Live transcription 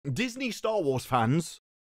Disney Star Wars fans,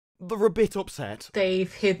 they're a bit upset.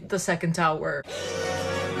 They've hit the second tower.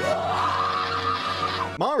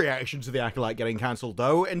 My reaction to The Acolyte getting cancelled,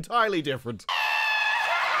 though, entirely different.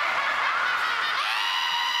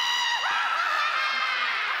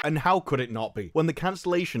 And how could it not be, when the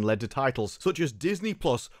cancellation led to titles such as Disney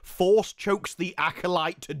Plus force chokes the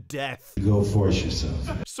Acolyte to death? Go force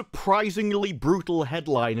yourself. Surprisingly brutal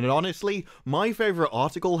headline, and honestly, my favourite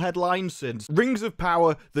article headline since Rings of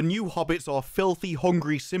Power, the new hobbits are filthy,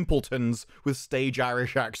 hungry simpletons with stage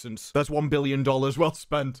Irish accents. That's $1 billion well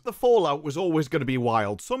spent. The fallout was always going to be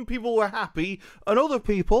wild. Some people were happy, and other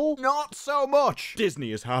people, not so much.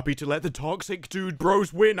 Disney is happy to let the toxic dude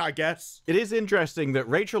bros win, I guess. It is interesting that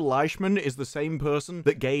Rachel Leishman is the same person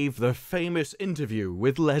that gave the famous interview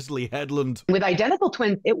with Leslie Headland. With identical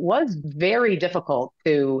twins, it was very difficult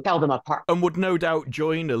to tell them apart. And would no doubt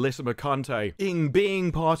join Alyssa McConaughey in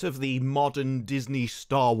being part of the modern Disney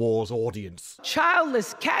Star Wars audience.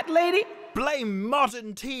 Childless cat lady? Blame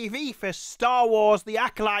modern TV for Star Wars The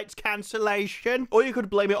Acolyte's cancellation. Or you could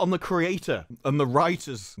blame it on the creator and the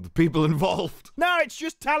writers, the people involved. No, it's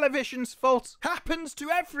just television's fault. Happens to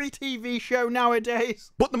every TV show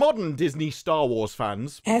nowadays. But the modern Disney Star Wars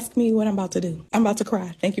fans... Ask me what I'm about to do. I'm about to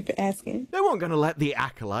cry. Thank you for asking. They weren't going to let the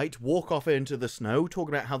Acolyte walk off into the snow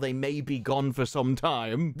talking about how they may be gone for some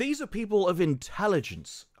time. These are people of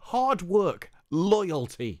intelligence, hard work,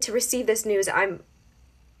 loyalty. To receive this news, I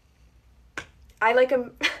like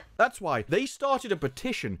him. That's why they started a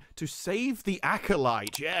petition to save the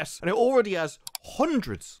Acolyte, yes. And it already has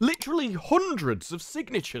hundreds, literally hundreds of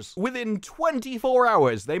signatures. Within 24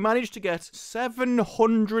 hours, they managed to get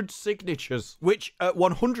 700 signatures, which at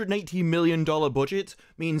 $180 million budget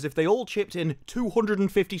means if they all chipped in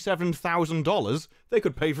 $257,000, they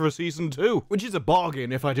could pay for a season 2, which is a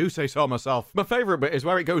bargain if I do say so myself. My favourite bit is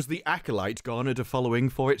where it goes, the Acolyte garnered a following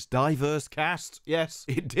for its diverse cast. Yes,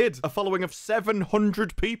 it did. A following of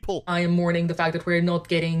 700 people. I am mourning the fact that we're not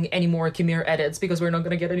getting any more Khmer edits because we're not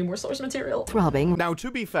going to get any more source material. Now,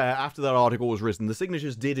 to be fair, after that article was written, the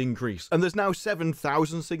signatures did increase, and there's now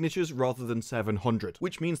 7,000 signatures rather than 700,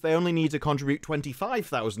 which means they only need to contribute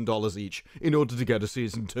 $25,000 each in order to get a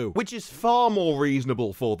season 2, which is far more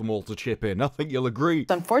reasonable for them all to chip in. I think you'll agree.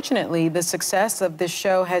 Unfortunately, the success of this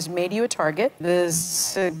show has made you a target. The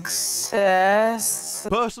success...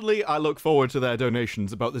 Personally, I look forward to their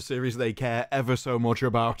donations about the series they care ever so much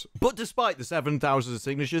about. But despite the 7,000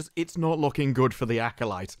 signatures, it's not looking good for the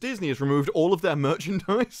Acolyte. Disney has removed all of their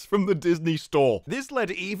merchandise from the Disney store. This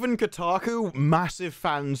led even Kotaku, massive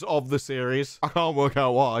fans of the series. I can't work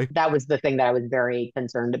out why. That was the thing that I was very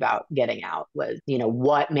concerned about getting out was,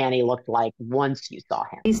 what Manny looked like once you saw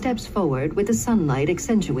him. He steps forward with the sunlight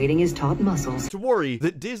accentuating his taut muscles. To worry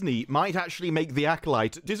that Disney might actually make the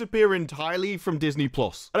Acolyte disappear entirely from Disney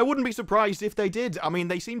Plus. And I wouldn't be surprised if they did. I mean,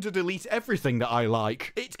 they seem to delete everything that I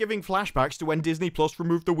like. It's giving flashbacks to when Disney Plus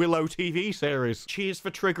removed the Willow TV series. Cheers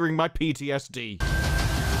for triggering my PTSD.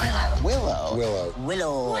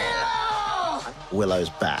 Willow. Willow's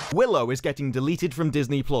back. Willow is getting deleted from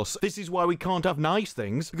Disney Plus. This is why we can't have nice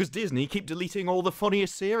things, because Disney keep deleting all the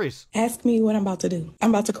funniest series. Ask me what I'm about to do. I'm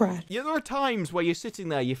about to cry. Yeah, there are times where you're sitting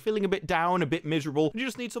there, you're feeling a bit down, a bit miserable, and you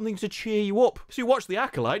just need something to cheer you up. So you watch The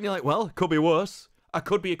Acolyte and you're like, well, it could be worse. I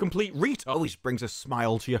could be a complete retard. Always brings a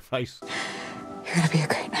smile to your face. You're gonna be a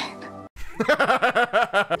great night.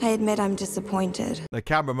 I admit I'm disappointed. The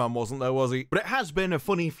cameraman wasn't there, was he? But it has been a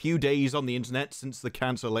funny few days on the internet since the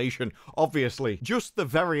cancellation. Obviously, just the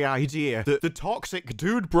very idea that the toxic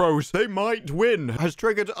dude bros, they might win, has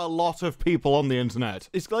triggered a lot of people on the internet.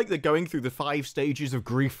 It's like they're going through the 5 stages of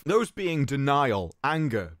grief. Those being denial,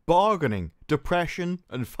 anger, bargaining, depression,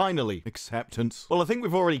 and finally, acceptance. Well, I think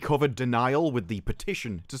we've already covered denial with the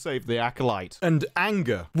petition to save the Acolyte, and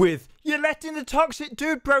anger with, you're letting the toxic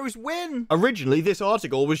dude bros win. Originally, this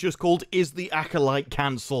article was just called, Is the Acolyte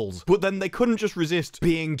Cancelled? But then they couldn't just resist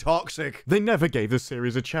being toxic. They never gave the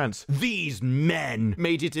series a chance. These men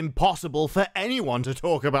made it impossible for anyone to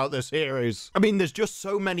talk about the series. I mean, there's just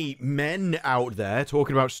so many men out there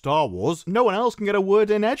talking about Star Wars, no one else can get a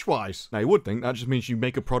word in edgewise. Now, you would think that just means you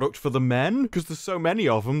make a product for the men, because there's so many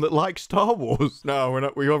of them that like Star Wars. No,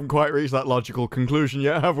 we haven't quite reached that logical conclusion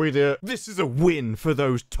yet, have we, dear? This is a win for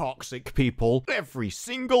those toxic people. Every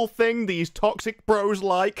single thing these toxic bros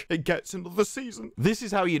like, it gets another season. This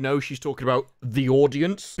is how you know she's talking about the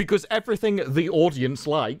audience, because everything the audience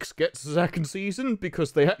likes gets a second season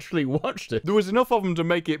because they actually watched it. There was enough of them to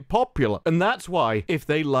make it popular, and that's why, if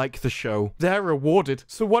they like the show, they're rewarded.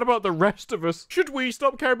 So what about the rest of us? Should we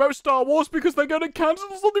stop caring about Star Wars because they're going to cancel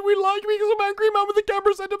something we like because some angry man with the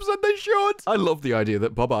camera setup said they should. I love the idea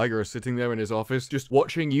that Bob Iger is sitting there in his office just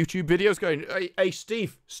watching YouTube videos going, hey,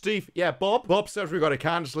 Steve, yeah, Bob says we got to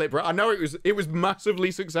cancel it, bro. I know it was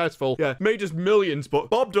massively successful. Yeah, made us millions, but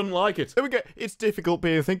Bob doesn't like it. There we go. It's difficult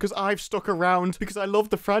being a thing because I've stuck around because I love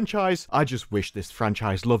the franchise. I just wish this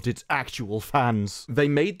franchise loved its actual fans. They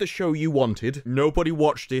made the show you wanted. Nobody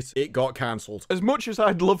watched it. It got cancelled. As much as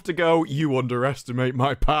I'd love to go, you underestimate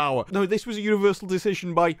my power. No, this was a universal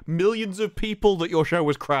decision by millions of people that your show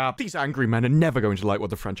was crap. These angry men are never going to like what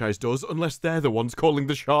the franchise does unless they're the ones calling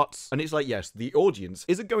the shots. And it's like, yes, the audience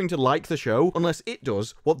isn't going to like the show unless it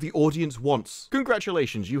does what the audience wants.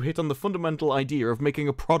 Congratulations, you hit on the fundamental idea of making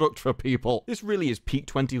a product for people. This really is peak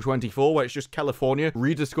 2024, where it's just California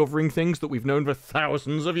rediscovering things that we've known for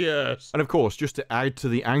thousands of years. And of course, just to add to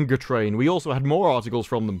the anger train, we also had more articles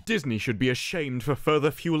from them. Disney should be ashamed for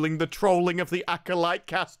further fueling the trolling of the Acolyte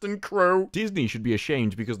cast and crew. Disney should be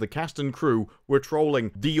ashamed because the cast and crew were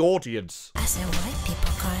trolling the audience. I said white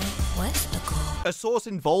people call it Westical. A source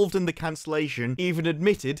involved in the cancellation even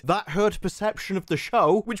admitted that hurt perception of the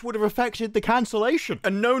show, which would have affected the cancellation.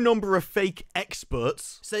 And no number of fake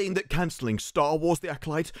experts saying that cancelling Star Wars The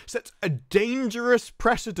Acolyte sets a dangerous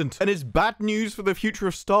precedent and is bad news for the future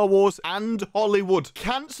of Star Wars and Hollywood.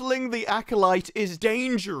 Cancelling The Acolyte is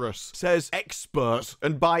dangerous, says expert.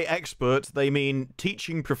 And by expert, they mean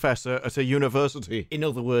teaching professor at a university. In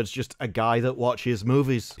other words, just a guy that watches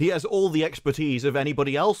movies. He has all the expertise of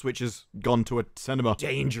anybody else which has gone to a cinema.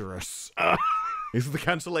 Dangerous. Is the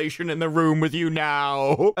cancellation in the room with you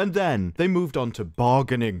now? And then they moved on to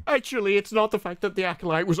bargaining. Actually, it's not the fact that The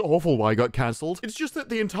Acolyte was awful why it got cancelled. It's just that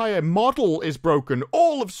the entire model is broken.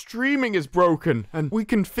 All of streaming is broken. And we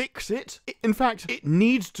can fix it. In fact, it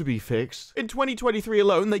needs to be fixed. In 2023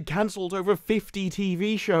 alone, they cancelled over 50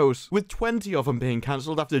 TV shows, with 20 of them being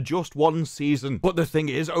cancelled after just one season. But the thing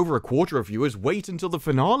is, over a quarter of viewers wait until the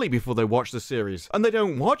finale before they watch the series. And they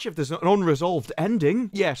don't watch if there's an unresolved ending.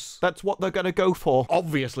 Yes, that's what they're gonna go for.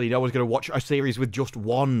 Obviously, no one's going to watch a series with just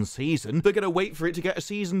one season. They're going to wait for it to get a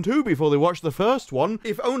season 2 before they watch the first one.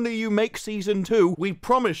 If only you make season 2, we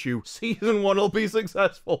promise you, season 1 will be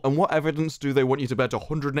successful. And what evidence do they want you to bet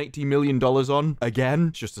 $180 million on? Again,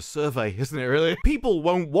 it's just a survey, isn't it, really? People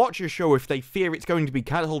won't watch a show if they fear it's going to be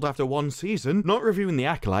cancelled after one season. Not reviewing The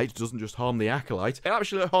Acolyte doesn't just harm The Acolyte, it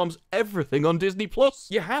actually harms everything on Disney+.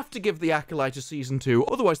 You have to give The Acolyte a season 2,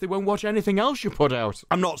 otherwise they won't watch anything else you put out.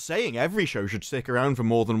 I'm not saying every show should stick around for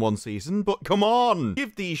more than one season, but come on,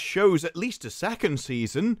 give these shows at least a second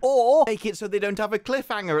season, or make it so they don't have a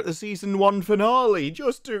cliffhanger at the season 1 finale.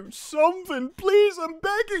 Just do something, please, I'm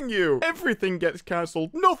begging you. Everything gets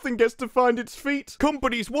cancelled, nothing gets to find its feet.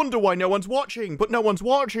 Companies wonder why no one's watching, but no one's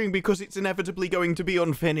watching because it's inevitably going to be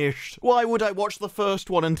unfinished. Why would I watch the first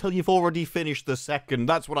one until you've already finished the second?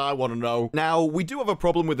 That's what I want to know. Now, we do have a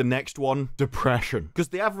problem with the next one, depression, because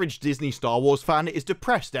the average Disney Star Wars fan is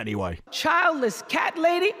depressed anyway. Childless cat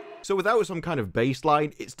lady. So without some kind of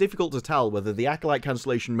baseline, it's difficult to tell whether the Acolyte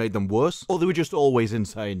cancellation made them worse, or they were just always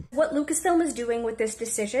insane. What Lucasfilm is doing with this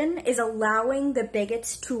decision is allowing the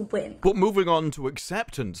bigots to win. But moving on to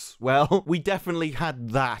acceptance, well, we definitely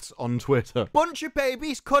had that on Twitter. Bunch of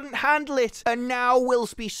babies couldn't handle it, and now we'll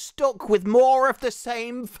be stuck with more of the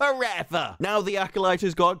same forever. Now the Acolyte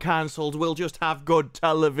has got cancelled, we'll just have good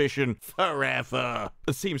television forever.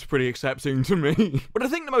 It seems pretty accepting to me. But I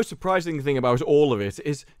think the most surprising thing about all of it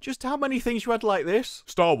is just how many things you had like this.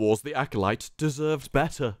 Star Wars The Acolyte deserved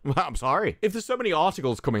better. I'm sorry. If there's so many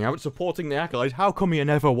articles coming out supporting The Acolyte, how come you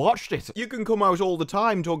never watched it? You can come out all the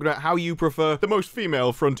time talking about how you prefer the most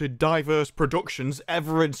female-fronted, diverse productions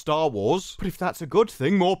ever in Star Wars. But if that's a good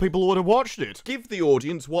thing, more people would have watched it. Give the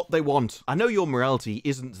audience what they want. I know your morality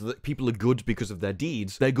isn't that people are good because of their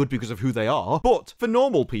deeds, they're good because of who they are, but for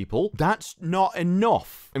normal people, that's not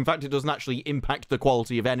enough. In fact, it doesn't actually impact the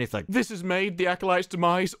quality of anything. This has made The Acolyte's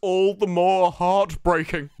demise all the more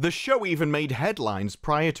heartbreaking. The show even made headlines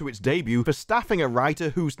prior to its debut for staffing a writer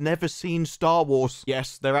who's never seen Star Wars.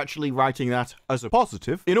 Yes, they're actually writing that as a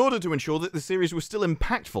positive, in order to ensure that the series was still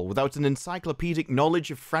impactful without an encyclopedic knowledge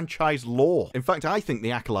of franchise lore. In fact, I think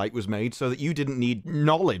The Acolyte was made so that you didn't need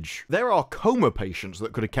knowledge. There are coma patients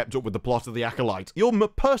that could have kept up with the plot of The Acolyte. Your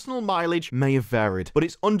personal mileage may have varied, but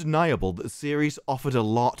it's undeniable that the series offered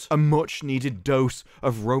a much needed dose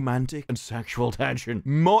of romantic and sexual tension.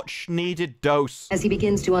 Much needed dose. As he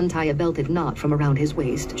begins to untie a belted knot from around his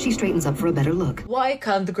waist, she straightens up for a better look. Why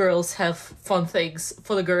can't the girls have fun things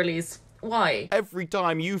for the girlies? Why? Every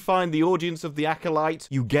time you find the audience of The Acolyte,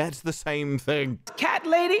 you get the same thing. Cat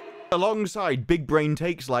lady. Alongside big brain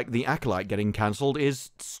takes like The Acolyte getting cancelled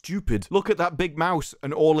is stupid. Look at that big mouse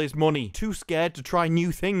and all his money. Too scared to try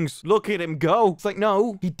new things. Look at him go. It's like,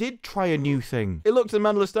 no, he did try a new thing. It looked at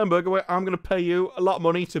Amanda Stenberg and went, I'm going to pay you a lot of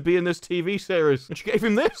money to be in this TV series. And she gave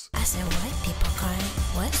him this. I said, white people cry,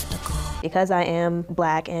 what's the goal? Because I am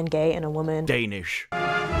black and gay and a woman. Danish.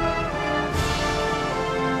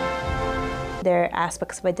 There are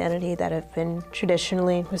aspects of identity that have been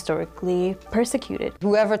traditionally, historically persecuted.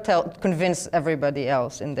 Whoever convince everybody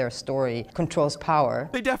else in their story controls power.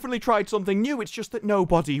 They definitely tried something new, it's just that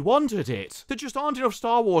nobody wanted it. There just aren't enough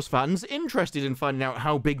Star Wars fans interested in finding out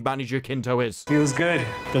how big Manager Kinto is. Feels good,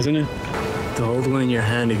 doesn't it? To hold one in your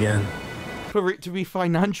hand again. For it to be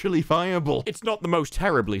financially viable. It's not the most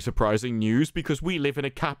terribly surprising news because we live in a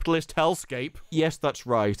capitalist hellscape. Yes, that's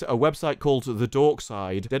right. A website called The Dork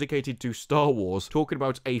Side, dedicated to Star Wars, talking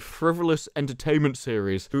about a frivolous entertainment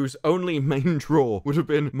series whose only main draw would have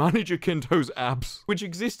been Manager Kinto's abs, which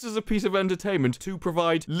exists as a piece of entertainment to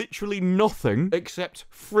provide literally nothing except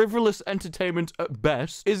frivolous entertainment at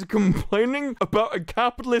best, is complaining about a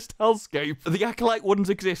capitalist hellscape. The Acolyte wouldn't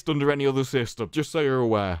exist under any other system, just so you're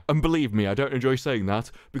aware. And believe me, I don't enjoy saying that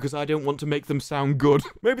because I don't want to make them sound good.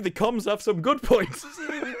 Maybe the comms have some good points.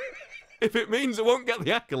 If it means I won't get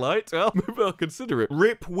the Acolyte, well, maybe I'll consider it.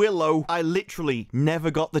 Rip Willow. I literally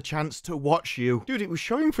never got the chance to watch you. Dude, it was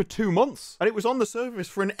showing for 2 months, and it was on the service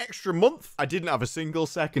for an extra month. I didn't have a single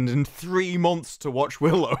second in 3 months to watch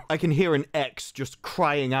Willow. I can hear an X just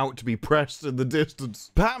crying out to be pressed in the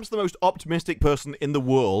distance. Perhaps the most optimistic person in the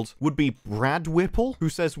world would be Brad Whipple, who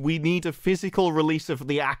says we need a physical release of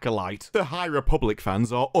the Acolyte. The High Republic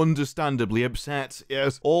fans are understandably upset.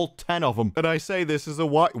 Yes, all 10 of them. And I say this as a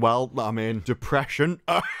white, well, I'm in depression.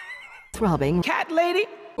 Throbbing. Cat lady?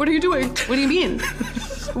 What are you doing? What do you mean?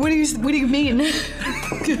 What do you mean?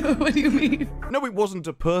 What do you mean? No, it wasn't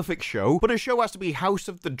a perfect show, but a show has to be House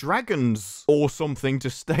of the Dragons or something to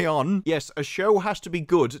stay on. Yes, a show has to be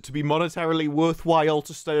good to be monetarily worthwhile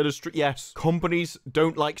to stay on a street. Yes, companies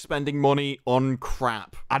don't like spending money on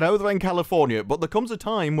crap. I know they're in California, but there comes a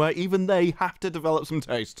time where even they have to develop some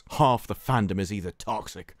taste. Half the fandom is either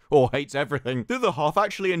toxic or hates everything. The other half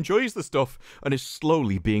actually enjoys the stuff and is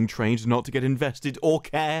slowly being trained not to get invested or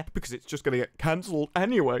care because it's just going to get cancelled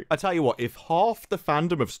anyway. I tell you what, if half the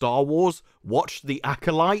fandom of Star Wars watched The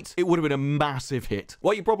Acolyte, it would have been a massive hit.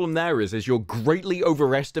 What your problem there is you're greatly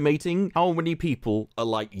overestimating how many people are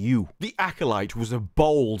like you. The Acolyte was a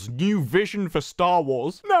bold, new vision for Star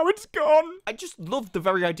Wars. Now it's gone. I just loved the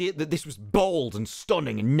very idea that this was bold and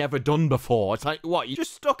stunning and never done before. It's like, what, you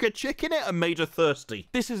just stuck a chick in it and made her thirsty?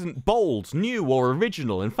 This isn't bold, new, or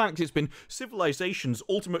original. In fact, it's been civilization's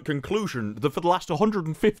ultimate conclusion that for the last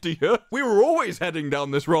 150 years, we were always heading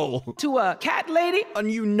down this roll. To a cat lady?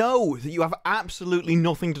 And you know that you have absolutely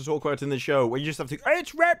nothing to talk about in the show, where you just have to,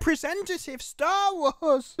 it's representative Star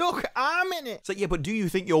Wars. Look, I'm in it. So yeah, but do you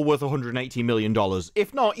think you're worth $180 million?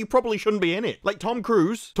 If not, you probably shouldn't be in it. Like Tom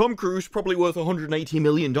Cruise probably worth $180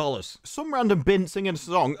 million. Some random bin singing a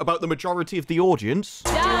song about the majority of the audience.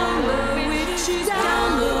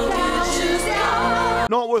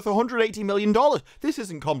 Not worth $180 million. This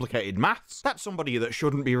isn't complicated maths. That's somebody that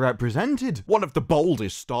shouldn't be represented. One of the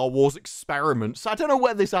boldest Star Wars experiments. I don't know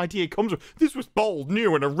where this idea comes from. This was bold,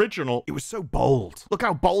 new, and original. It was so bold. Look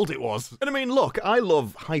how bold it was. And I mean, look, I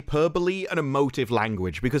love hyperbole and emotive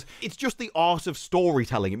language because it's just the art of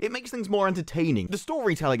storytelling. It makes things more entertaining. The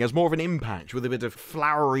storytelling has more of an impact with a bit of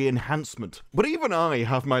flowery enhancement. But even I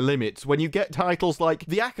have my limits when you get titles like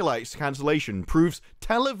The Acolyte's cancellation proves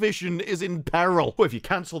television is in peril. Well, if you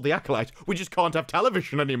cancel The Acolyte, we just can't have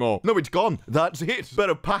television anymore. No, it's gone. That's it.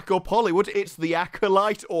 Better pack up Hollywood. It's The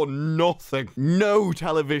Acolyte or nothing. No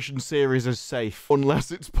television series is safe unless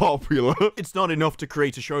it's popular. It's not enough to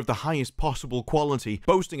create a show of the highest possible quality,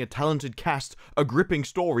 boasting a talented cast, a gripping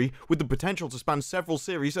story with the potential to span several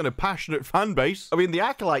series and a passionate fan base. I mean, The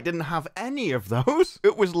Acolyte didn't have any of those.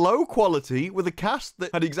 It was low quality with a cast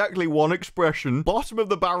that had exactly one expression, bottom of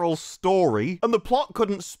the barrel story, and the plot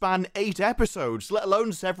couldn't span 8 episodes, let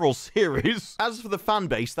alone several series. As for the fan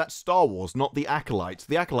base, that's Star Wars, not The Acolyte.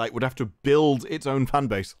 The Acolyte would have to build its own fan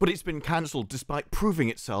base, but it's been cancelled despite proving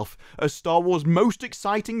itself as Star Wars' most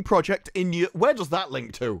exciting project in years. Where does that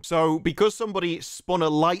link to? So, because somebody spun a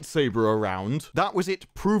lightsaber around, that was it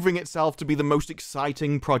proving itself to be the most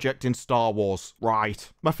exciting project in Star Wars. Right.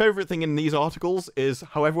 My favourite thing in these articles is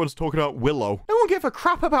how everyone's talking about Willow. No one gave a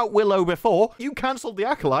crap about Willow before. You cancelled The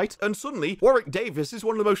Acolyte, and suddenly Warwick Davis is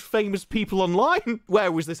one of the most famous people online.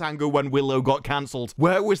 Where was this anger when Willow got cancelled?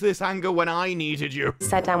 Where was this anger when I needed you?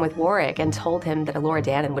 Sat down with Warwick and told him that Elora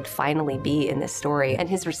Danan would finally be in this story, and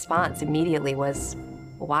his response immediately was,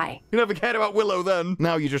 Why? You never cared about Willow then.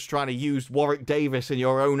 Now you're just trying to use Warwick Davis in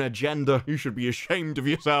your own agenda. You should be ashamed of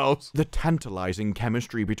yourselves. The tantalizing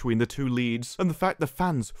chemistry between the two leads and the fact the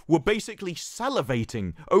fans were basically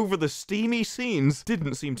salivating over the steamy scenes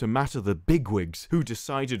didn't seem to matter the bigwigs who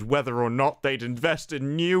decided whether or not they'd invest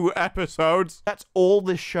in new episodes. That's all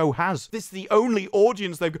this show has. This is the only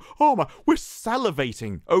audience they've got. Oh my, we're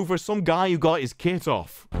salivating over some guy who got his kit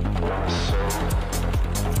off.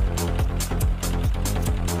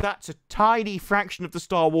 That's a tiny fraction of the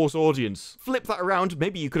Star Wars audience. Flip that around,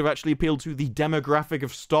 maybe you could have actually appealed to the demographic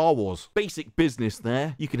of Star Wars. Basic business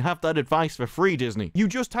there. You can have that advice for free, Disney. You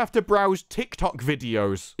just have to browse TikTok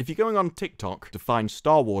videos. If you're going on TikTok to find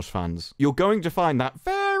Star Wars fans, you're going to find that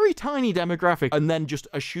very tiny demographic and then just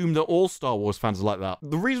assume that all Star Wars fans are like that.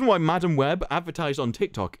 The reason why Madam Web advertised on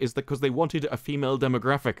TikTok is because they wanted a female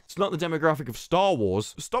demographic. It's not the demographic of Star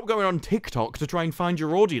Wars. Stop going on TikTok to try and find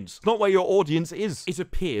your audience. It's not where your audience is. It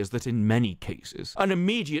appears that in many cases, an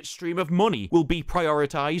immediate stream of money will be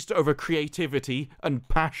prioritized over creativity and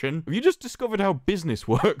passion. Have you just discovered how business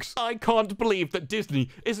works? I can't believe that Disney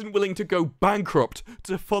isn't willing to go bankrupt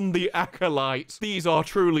to fund the Acolyte. These are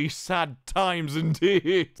truly sad times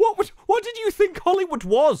indeed. What did you think Hollywood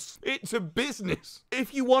was? It's a business.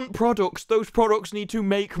 If you want products, those products need to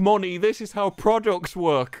make money. This is how products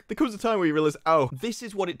work. There comes a time where you realize, oh, this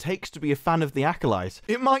is what it takes to be a fan of the Acolyte.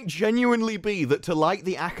 It might genuinely be that to like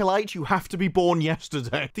the Acolyte, you have to be born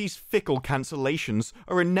yesterday. These fickle cancellations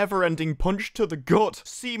are a never-ending punch to the gut.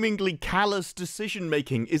 Seemingly callous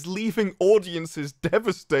decision-making is leaving audiences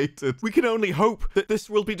devastated. We can only hope that this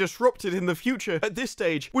will be disrupted in the future. At this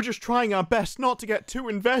stage, we're just trying our best not to get too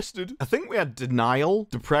invested. I think we had denial,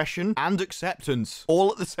 depression, and acceptance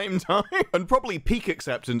all at the same time. And probably peak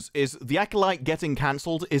acceptance is the Acolyte getting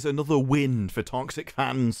cancelled is another win for toxic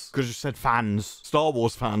fans. Because I just said fans. Star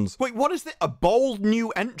Wars fans. Wait, what is this? A bold new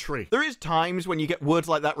entry. There is times when you get words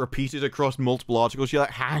like that repeated across multiple articles, you're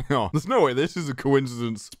like, hang on, there's no way this is a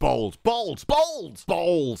coincidence. It's bold, bold, bold,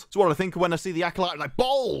 bold. It's what I think when I see the Acolyte, I'm like,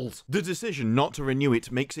 bold. The decision not to renew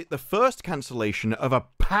it makes it the first cancellation of a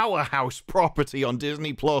powerhouse property on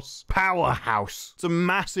Disney Plus. Powerhouse. It's a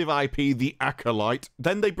massive IP, the Acolyte.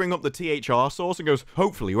 Then they bring up the THR source and goes,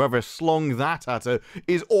 hopefully whoever slung that at her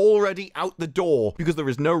is already out the door because there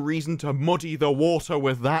is no reason to muddy the water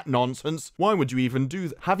with that nonsense. Why would you even do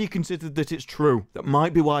that? Have you considered that it's true? That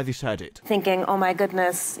might be why they said it. Thinking, oh my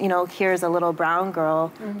goodness, you know, here's a little brown girl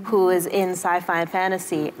who is in sci-fi and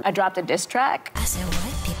fantasy. I dropped a diss track. I said,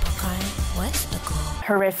 white people cry, what's the goal?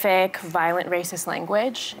 Horrific, violent, racist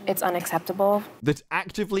language. It's unacceptable. That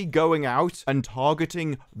actively going out and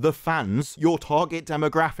targeting the fans, your target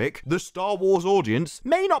demographic, the Star Wars audience,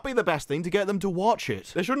 may not be the best thing to get them to watch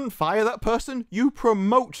it. They shouldn't fire that person. You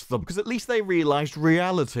promote them, because at least they realized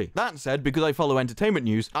reality. That said, because I follow entertainment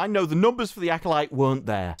news, I know the numbers for the Acolyte weren't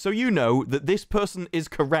there. So you know that this person is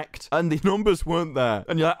correct, and the numbers weren't there.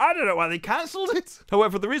 And you're like, I don't know why they cancelled it.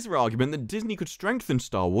 However, there is an argument that Disney could strengthen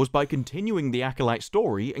Star Wars by continuing the Acolyte story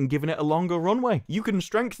and giving it a longer runway. You can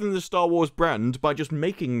strengthen the Star Wars brand by just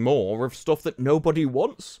making more of stuff that nobody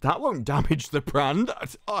wants. That won't damage the brand.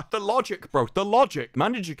 The logic, bro. The logic.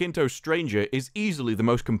 Manny Jacinto's Stranger is easily the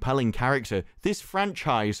most compelling character this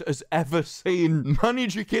franchise has ever seen. Manny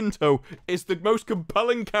Jacinto is the most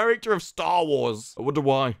compelling character of Star Wars. I wonder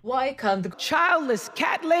why. Why can't the Childless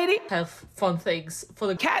cat lady have fun things for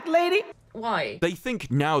the cat lady? Why? They think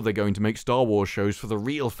now they're going to make Star Wars shows for the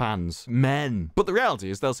real fans. Men. But the reality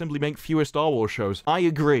is they'll simply make fewer Star Wars shows. I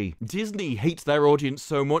agree. Disney hates their audience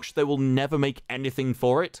so much they will never make anything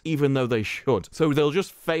for it, even though they should. So they'll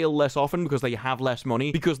just fail less often because they have less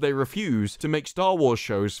money, because they refuse to make Star Wars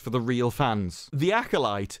shows for the real fans. The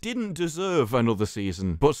Acolyte didn't deserve another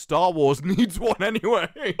season, but Star Wars needs one anyway.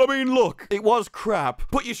 I mean, look, it was crap,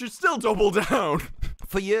 but you should still double down.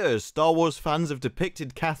 For years, Star Wars fans have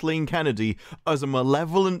depicted Kathleen Kennedy as a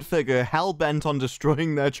malevolent figure hell-bent on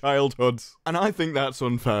destroying their childhoods. And I think that's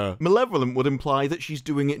unfair. Malevolent would imply that she's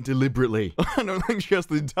doing it deliberately. I don't think she has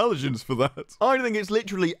the intelligence for that. I think it's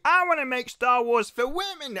literally, I want to make Star Wars for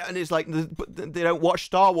women. And it's like, but they don't watch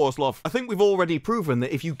Star Wars, love. I think we've already proven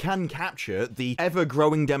that if you can capture the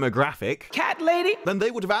ever-growing demographic, cat lady, then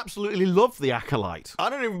they would have absolutely loved the Acolyte. I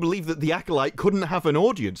don't even believe that the Acolyte couldn't have an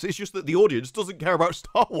audience. It's just that the audience doesn't care about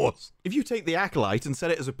Star Wars. If you take The Acolyte and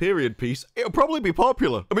set it as a period piece, it'll probably be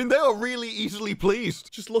popular. I mean, they are really easily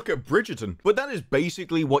pleased. Just look at Bridgerton. But that is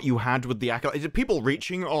basically what you had with The Acolyte. Is it people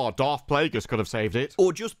reaching, oh, Darth Plagueis could have saved it?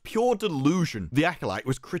 Or just pure delusion? The Acolyte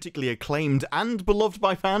was critically acclaimed and beloved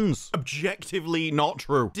by fans. Objectively not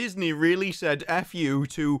true. Disney really said F you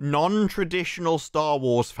to non-traditional Star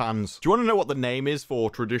Wars fans. Do you want to know what the name is for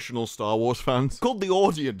traditional Star Wars fans? It's called the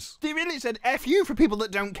audience. They really said F you for people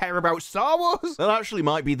that don't care about Star Wars. That actually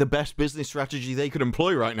might be the best business strategy they could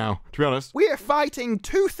employ right now, to be honest. We are fighting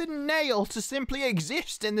tooth and nail to simply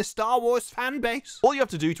exist in the Star Wars fan base. All you have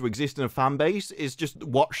to do to exist in a fan base is just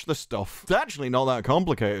watch the stuff. It's actually not that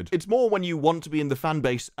complicated. It's more when you want to be in the fan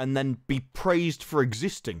base and then be praised for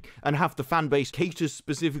existing and have the fan base cater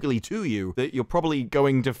specifically to you that you're probably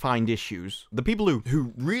going to find issues. The people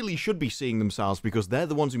who really should be seeing themselves because they're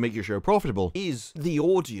the ones who make your show profitable is the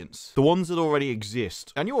audience. The ones that already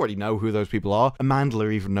exist. And you already know who those people are. Amanda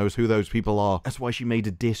even knows who those people are. That's why she made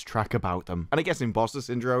a diss track about them. And I guess imposter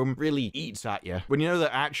syndrome really eats at you when you know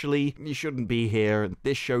that actually you shouldn't be here and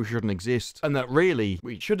this show shouldn't exist and that really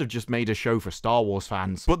we should have just made a show for Star Wars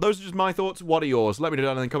fans. But those are just my thoughts. What are yours? Let me know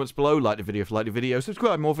down in the comments below. Like the video if you like the video.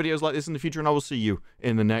 Subscribe, more videos like this in the future, and I will see you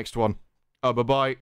in the next one. Bye-bye.